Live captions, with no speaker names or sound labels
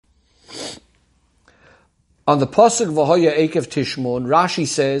On the pasuk v'hoya ekev tishmon, Rashi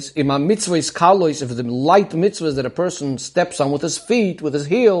says, "Imam mitzvahs kalois, if the light mitzvahs that a person steps on with his feet, with his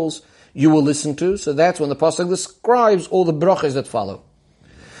heels, you will listen to." So that's when the pasuk describes all the brachas that follow.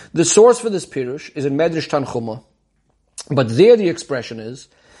 The source for this pirush is in Medrash Tanchuma, but there the expression is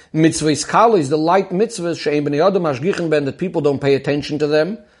mitzvahs kalois, the light mitzvahs she'em b'nei adam mashgichen ben, that people don't pay attention to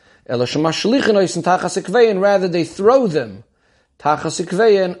them. Ela shemashlichen oisen tachas ikvein, rather they throw them tachas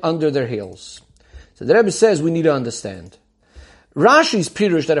ikvein, under their heels. So the Rebbe says we need to understand. Rashi's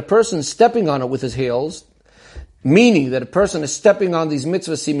pirush that a person is stepping on it with his heels, meaning that a person is stepping on these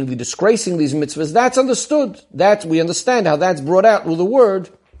mitzvahs, seemingly disgracing these mitzvahs, that's understood. That we understand how that's brought out with the word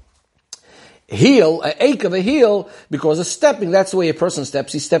heel, an ache of a heel, because of stepping, that's the way a person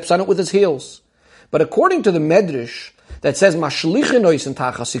steps. He steps on it with his heels. But according to the Medrash that says mashlichin oisen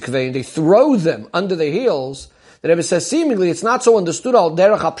tachas ikvein, they throw them under their heels, the Rebbe says seemingly it's not so understood al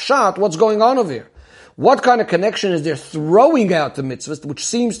derech hapshat what's going on over here. What kind of connection is there throwing out the mitzvahs, which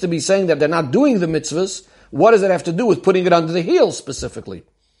seems to be saying that they're not doing the mitzvahs? What does it have to do with putting it under the heels specifically?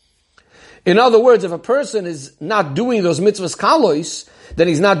 In other words, if a person is not doing those mitzvahs kalois, then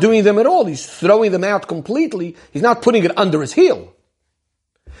he's not doing them at all. He's throwing them out completely. He's not putting it under his heel.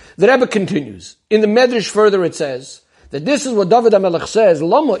 The Rebbe continues. In the Medrash further it says that this is what David HaMelech says,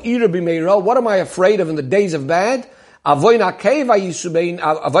 Lama ira b'meira, what am I afraid of in the days of bad? I'm afraid of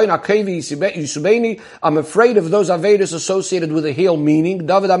those Avedas associated with the heel, meaning,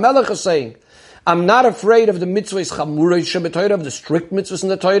 David HaMelech is saying, I'm not afraid of the mitzvahs chamurais sheb'Torah, of the strict mitzvahs in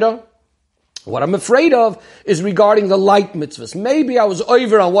the Torah. What I'm afraid of is regarding the light mitzvahs. Maybe I was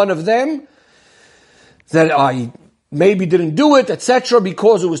over on one of them, that I maybe didn't do it, etc.,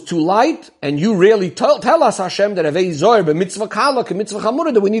 because it was too light, and you really tell us, Hashem, that Avei Zohar, b'mitzvah kala, mitzvah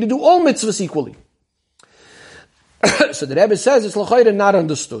chamura, that we need to do all mitzvahs equally. So the Rebbe says it's l'chayre not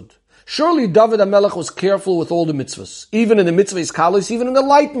understood. Surely David HaMelech was careful with all the mitzvahs, even in the mitzvahs kalos, even in the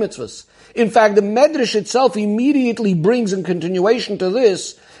light mitzvahs. In fact, the Medrash itself immediately brings in continuation to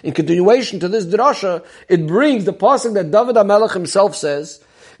this drasha, it brings the pasuk that David HaMelech himself says,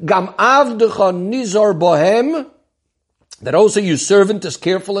 Gam avdecha nizar bohem, that also your servant is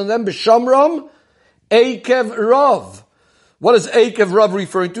careful in them, b'shamram eikev rav. What is eikev rav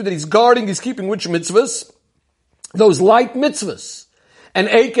referring to? That he's guarding, he's keeping which mitzvahs? Those light mitzvahs. And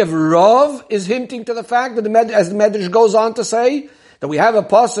eikev rav is hinting to the fact that as the Medrash goes on to say, that we have a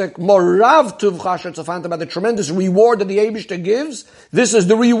pasuk, morav tuv chasher tzafant, about the tremendous reward that the Eibishter gives. This is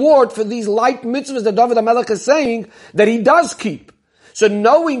the reward for these light mitzvahs that David HaMelech is saying that he does keep. So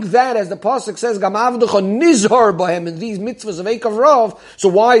knowing that, as the pasuk says, Gam avdecha nizhar b'hem, in these mitzvahs of eikev rav, so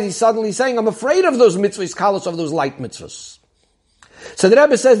why is he suddenly saying, I'm afraid of those mitzvahs, kalos, of those light mitzvahs? So the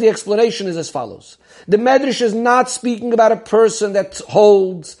Rebbe says the explanation is as follows. The Medrash is not speaking about a person that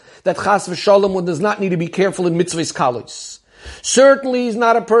holds that chas v'shalom does not need to be careful in mitzvahs kalos. Certainly he's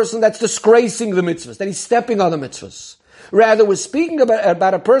not a person that's disgracing the mitzvahs, that he's stepping on the mitzvahs. Rather, we're speaking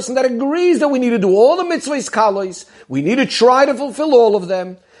about a person that agrees that we need to do all the mitzvahs kalos, we need to try to fulfill all of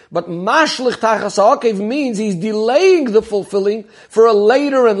them, but mashlich tachas ha'akev means he's delaying the fulfilling for a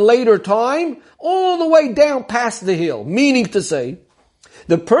later and later time, all the way down past the hill. Meaning to say,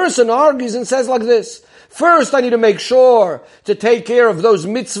 the person argues and says like this, first I need to make sure to take care of those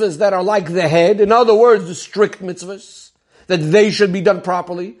mitzvahs that are like the head, in other words, the strict mitzvahs, that they should be done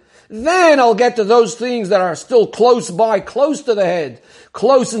properly. Then I'll get to those things that are still close by, close to the head,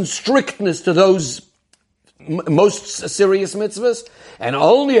 close in strictness to those most serious mitzvahs. And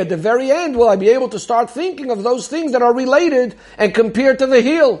only at the very end will I be able to start thinking of those things that are related and compared to the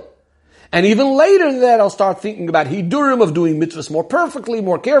heel. And even later than that, I'll start thinking about hidurim, of doing mitzvahs more perfectly,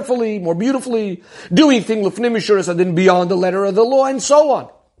 more carefully, more beautifully, doing things l'fnim mishuras adin beyond the letter of the law, and so on.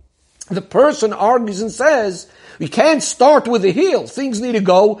 The person argues and says, we can't start with the heel. Things need to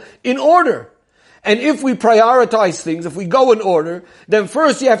go in order. And if we prioritize things, if we go in order, then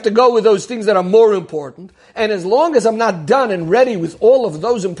first you have to go with those things that are more important. And as long as I'm not done and ready with all of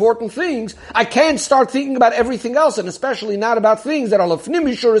those important things, I can't start thinking about everything else, and especially not about things that are l'fnim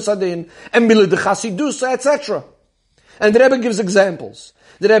mishuras adin and milad chasidusa, etc. And the Rebbe gives examples.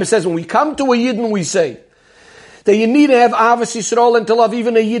 The Rebbe says, when we come to a Yidden, we say that you need to have Avos Yisrael and to love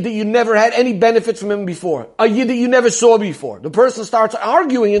even a Yid that you never had any benefit from him before. A Yid that you never saw before. The person starts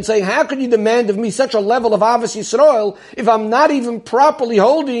arguing and saying, how could you demand of me such a level of Avos Yisrael if I'm not even properly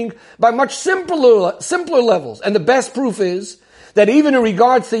holding by much simpler levels? And the best proof is that even in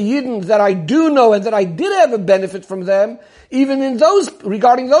regards to Yidden that I do know and that I did have a benefit from them, even in those,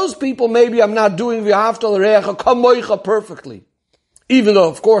 regarding those people, maybe I'm not doing V'ahavta l'reacha kamoicha perfectly. Even though,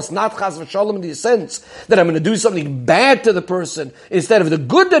 of course, not chas v'shalom in the sense that I'm going to do something bad to the person instead of the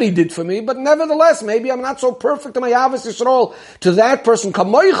good that he did for me, but nevertheless, maybe I'm not so perfect in my Avos Yisrael to that person,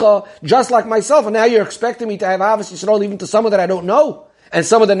 kamoicha, just like myself, and now you're expecting me to have Avos Yisrael even to someone that I don't know, and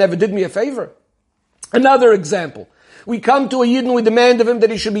someone that never did me a favor. Another example. We come to a Yidden, we demand of him that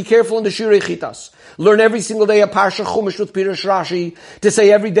he should be careful in the Shirei Chitas. Learn every single day a Parsha Chumash with Pirush Rashi, to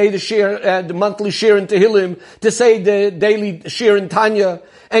say every day the monthly shir in Tehillim, to say the daily shir in Tanya.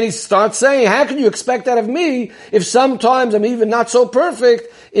 And he starts saying, how can you expect that of me if sometimes I'm even not so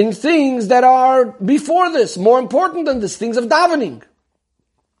perfect in things that are before this, more important than this, things of davening?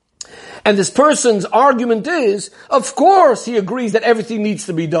 And this person's argument is, of course he agrees that everything needs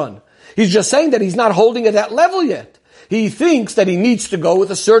to be done. He's just saying that he's not holding at that level yet. He thinks that he needs to go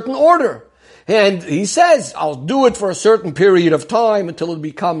with a certain order. And he says, I'll do it for a certain period of time until it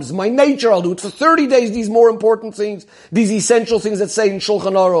becomes my nature. I'll do it for 30 days, these more important things, these essential things that say in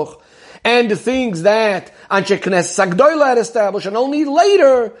Shulchan Aruch. And the things that Anshe Knesset Sagdoila had established. And only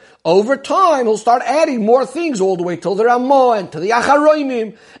later, over time, he'll start adding more things all the way till the Ramah and to the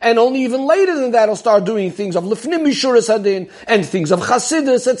Acharoinim. And only even later than that, he'll start doing things of Lefnim Mishuras Hadin and things of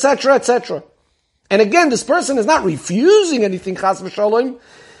Chasidus, etc., etc. And again, this person is not refusing anything, chas v'shalom,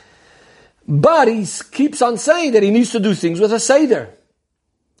 but he keeps on saying that he needs to do things with a seder.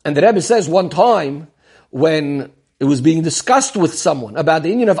 And the Rebbe says one time, when it was being discussed with someone about the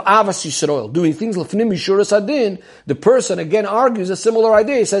union of Avos Yisrael, doing things l'fnim mishuras hadin, the person again argues a similar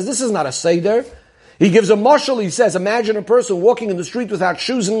idea. He says, this is not a seder. He gives a mashal. He says, imagine a person walking in the street without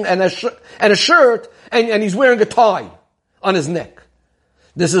shoes and a shirt, and he's wearing a tie on his neck.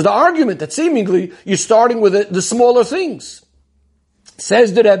 This is the argument that seemingly you're starting with the smaller things.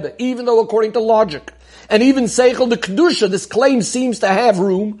 Says the Rebbe, even though according to logic, and even Seichel the Kedusha, this claim seems to have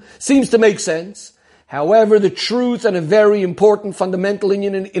room, seems to make sense. However, the truth and a very important fundamental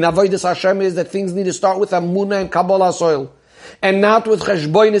union in Avodas Hashem is that things need to start with Amunah and Kabbalah soil, and not with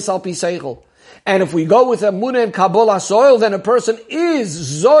Cheshbonis al Pi Seichel. And if we go with Amunah and Kabbalah soil, then a person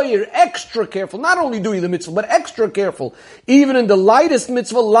is zoyer, extra careful, not only doing the mitzvah, but extra careful, even in the lightest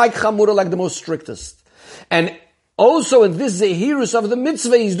mitzvah, like Chamura, like the most strictest. And also in this zehirus of the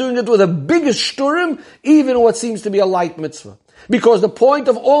mitzvah, he's doing it with the biggest shturim, even in what seems to be a light mitzvah. Because the point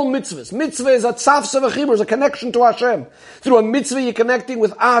of all mitzvahs, mitzvah is a tzavsa v'chibur, is a connection to Hashem. Through a mitzvah, you're connecting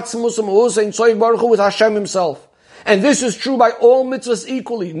with Atzmus and Ma'usa and Tzoyik Baruch Hu, with Hashem himself. And this is true by all mitzvahs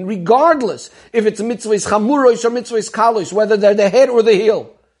equally, regardless if it's mitzvah is chamuros or mitzvah is kalos, whether they're the head or the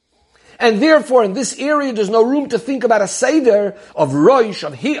heel. And therefore, in this area, there's no room to think about a seder of roish,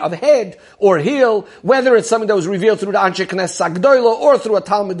 of head or heel, whether it's something that was revealed through the Anshe Knesset Sagdoila or through a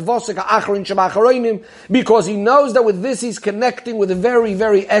Talmud Vosik, a Acharin Shabacharinim, because he knows that with this he's connecting with the very,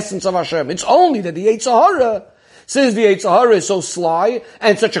 very essence of Hashem. It's only that the Yetzer Hara, since the Yetzer Hara is so sly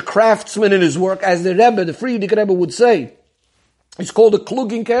and such a craftsman in his work, as the Rebbe, the Frierdiker Rebbe would say, it's called a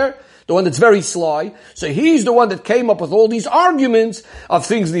Kluginker, the one that's very sly. So he's the one that came up with all these arguments of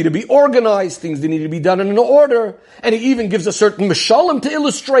things need to be organized, things that need to be done in an order, and he even gives a certain mishalim to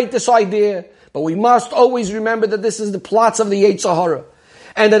illustrate this idea. But we must always remember that this is the plots of the Yetzer Hara,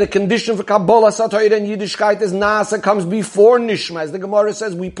 and that a condition for Kabbalah, Satayr, and Yiddishkeit is Nasa, comes before Nishma. As the Gemara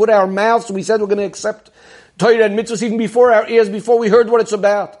says, we put our mouths, we said we're going to accept Torah and mitzvahs even before our ears, before we heard what it's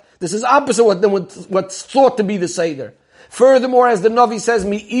about. This is opposite what's thought to be the Seder. Furthermore, as the Navi says,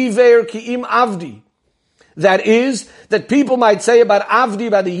 Mi-iver ki-im avdi. That is, that people might say about avdi,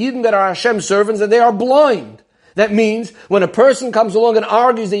 about the Yidden that are Hashem's servants, that they are blind. That means, when a person comes along and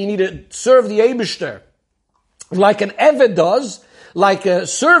argues that you need to serve the Eibishter, like an Eved does, like a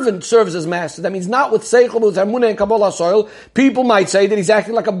servant serves his master, that means not with Seichel, but with Amunah and Kabbalah soil, people might say that he's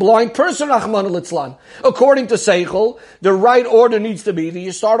acting like a blind person, Rahman al-Itzlan. According to Seichel, the right order needs to be that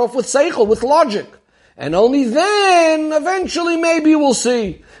you start off with Seichel, with logic. And only then, eventually, maybe we'll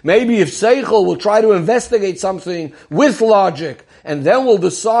see. Maybe if Seichel will try to investigate something with logic, and then we'll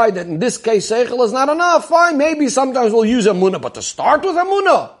decide that in this case Seichel is not enough, fine, maybe sometimes we'll use Amunah, but to start with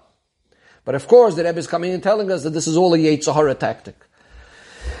Amunah. But of course, the Rebbe is coming and telling us that this is all a Yetzer Hara tactic.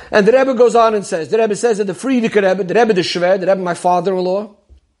 And the Rebbe goes on and says, the Rebbe says that the Frierdiker Rebbe, the Rebbe the Shver, the Rebbe my father-in-law,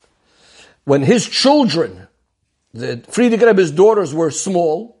 when his children, the Frierdiker Rebbe's daughters were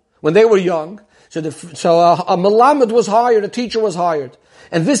small, when they were young, so a Melamed was hired, a teacher was hired.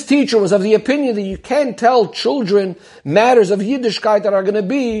 And this teacher was of the opinion that you can't tell children matters of Yiddishkeit that are going to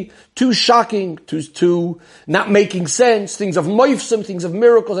be too shocking, too not making sense, things of moifsim, things of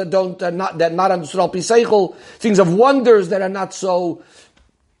miracles that not understood al pi seichel, things of wonders that are not so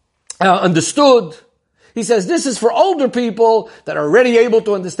understood. He says this is for older people that are already able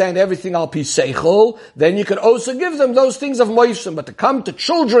to understand everything al pi seichel. Then you could also give them those things of moifsim. But to come to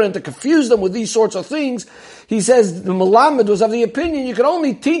children and to confuse them with these sorts of things, he says the Melamed was of the opinion you can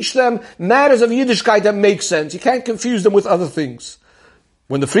only teach them matters of Yiddishkeit that make sense. You can't confuse them with other things.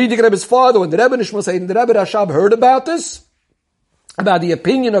 When the Frierdiker Rebbe's father, when the Rebbe Nishma Said and the Rebbe Rashab heard about this, about the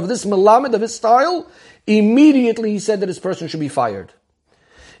opinion of this Melamed, of his style, immediately he said that this person should be fired.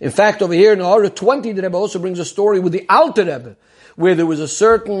 In fact, over here in Ha'ara 20, the Rebbe also brings a story with the Alter Rebbe, where there was a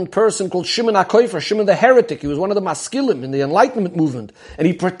certain person called Shimon HaKofer, Shimon the heretic. He was one of the Maskilim in the Enlightenment movement, and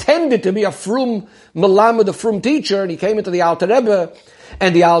he pretended to be a frum Melamed, a frum teacher, and he came into the Alter Rebbe,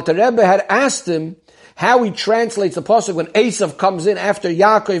 and the Alter Rebbe had asked him how he translates the pasuk when Esav comes in after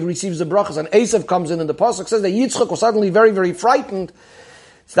Yaakov receives the brachas, and Esav comes in, and the pasuk says that Yitzchak was suddenly very, very frightened.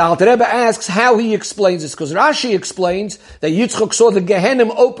 So the Alter Rebbe asks how he explains this, because Rashi explains that Yitzchak saw the Gehenim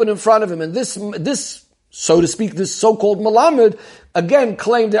open in front of him, and this, so to speak, this so-called Melamed, again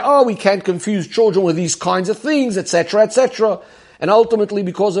claimed that, we can't confuse children with these kinds of things, etc., etc. And ultimately,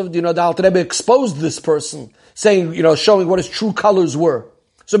 because of, the Alter Rebbe exposed this person, saying, showing what his true colors were.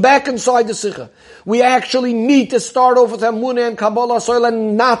 So back inside the Sikha, we actually need to start off with Emunah and Kabbalah Soil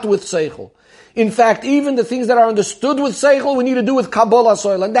and not with Seichel. In fact, even the things that are understood with Seichel, we need to do with Kabbalah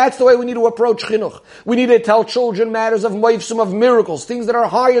Soil. And that's the way we need to approach Chinuch. We need to tell children matters of moifsim, of miracles, things that are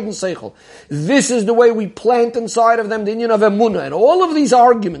higher than Seichel. This is the way we plant inside of them the inyan of Emunah. And all of these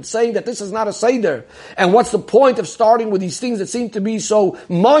arguments saying that this is not a Seder, and what's the point of starting with these things that seem to be so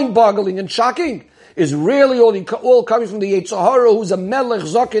mind-boggling and shocking, is really all coming from the Yetzer Hara, who's a melech,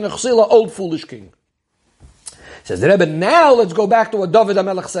 zaken, chsila, old foolish king. Says the Rebbe, now let's go back to what David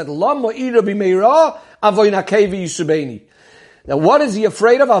HaMelech said. Lama ira b'meira avoyna kevi yisubeini. Now what is he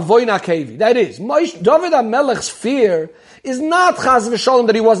afraid of? Avoyna kevi. That is, David HaMelech's fear is not chas v'shalom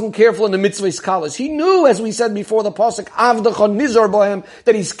that he wasn't careful in the mitzvahs kalas. He knew, as we said before the pasuk, avdachon nizar bohem,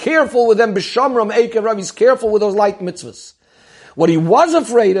 that he's careful with them, b'shamram ekev, he's careful with those light mitzvahs. What he was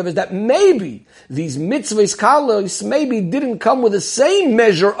afraid of is that maybe these mitzvahs kalas maybe didn't come with the same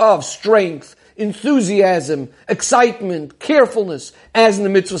measure of strength, enthusiasm, excitement, carefulness, as in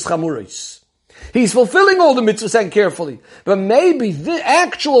the mitzvahs chamuris. He's fulfilling all the mitzvahs and carefully, but maybe the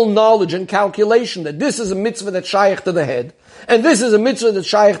actual knowledge and calculation that this is a mitzvah that's shaykh to the head, and this is a mitzvah that's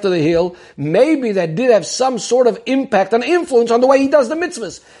shaykh to the heel, maybe that did have some sort of impact and influence on the way he does the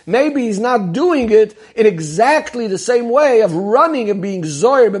mitzvahs. Maybe he's not doing it in exactly the same way of running and being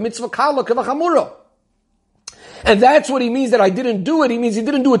zoyer b'mitzvah kala k'vachamura. And that's what he means that I didn't do it. He means he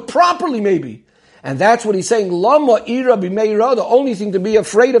didn't do it properly, maybe. And that's what he's saying. Lama ira b'meira. The only thing to be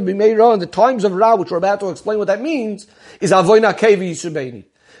afraid of b'meira in the times of Ra, which we're about to explain what that means, is avoyna kevi yisubeini.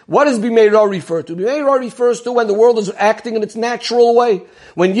 What does b'meira refer to? B'meira refers to when the world is acting in its natural way.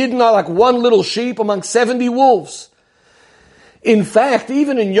 When Yidden are like one little sheep among 70 wolves. In fact,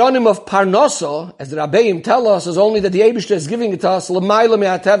 even in Yonim of Parnasa, as the Rabbeim tell us, is only that the Eibishter is giving it to us l'mayla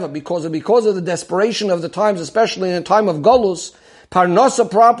me'ateva, because of the desperation of the times, especially in a time of Golus, Parnasa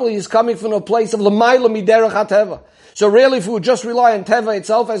properly is coming from a place of l'mayla miderech hateva. So really, if we would just rely on Teva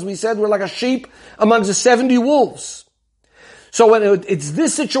itself, as we said, we're like a sheep amongst the 70 wolves. So when it's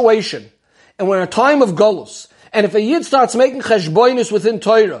this situation, and we're in a time of Golus, and if a Yid starts making cheshboinus within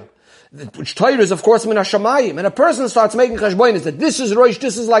Torah, which Torah is, of course, min hashamayim, and a person starts making cheshboinus that this is roish,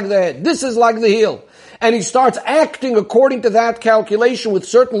 this is like the head, this is like the heel, and he starts acting according to that calculation with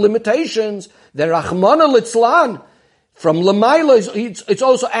certain limitations, the Rachmana litzlan, from Lamaila, it's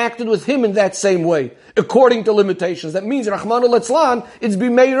also acted with him in that same way, according to limitations. That means Rachmana litzlan, it's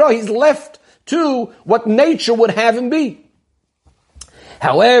b'meira, he's left to what nature would have him be.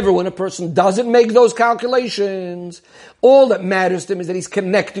 However, when a person doesn't make those calculations, all that matters to him is that he's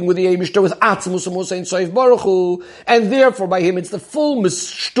connecting with the Eibishter, with Atzmus and Musa and Soif Baruch Hu, and therefore by him it's the full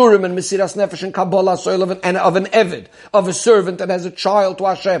Mishturim and Mesiras Nefesh and Kabbalah soil of an Eved, of a servant that has a child to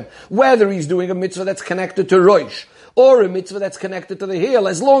Hashem, whether he's doing a mitzvah that's connected to Rosh, or a mitzvah that's connected to the heel,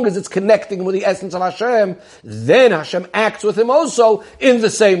 as long as it's connecting with the essence of Hashem, then Hashem acts with him also in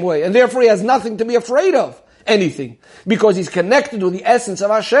the same way, and therefore he has nothing to be afraid of. Anything, because he's connected with the essence of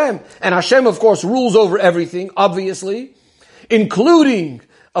Hashem, and Hashem of course rules over everything, obviously, including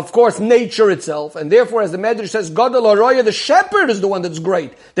of course nature itself, and therefore as the Medrash says, Gadol Haroya, the shepherd is the one that's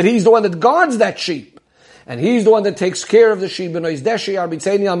great, that he's the one that guards that sheep, and he's the one that takes care of the sheep, he's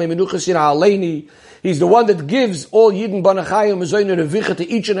the one that gives all Yidden Banachayim Mezoyne Revicha to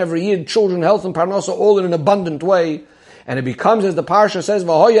each and every Yid, children, health and Parnasa, all in an abundant way, and it becomes, as the Parsha says,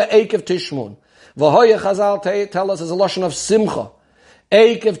 V'hoya Eikev Tishmon. V'hoya Chazal tell us is a lashon of simcha.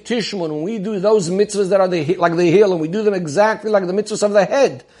 Eikev Tishmun, when we do those mitzvahs that are like the heel, and we do them exactly like the mitzvahs of the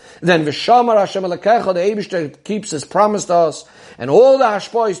head, then V'shamar Hashem Elokecha, the Eibishter keeps his promise to us, and all the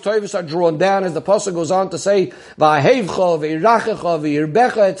Hashpois Toivus are drawn down, as the Pasuk goes on to say, V'ahevcha, V'irachecha,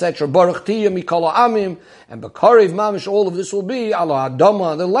 V'yirbecha, etc. Baruch Tiyah Mikol Amim, and B'karev Mamish, all of this will be ala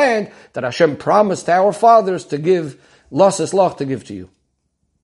Adama, the land that Hashem promised to our fathers to give, Lasses Lach, to give to you.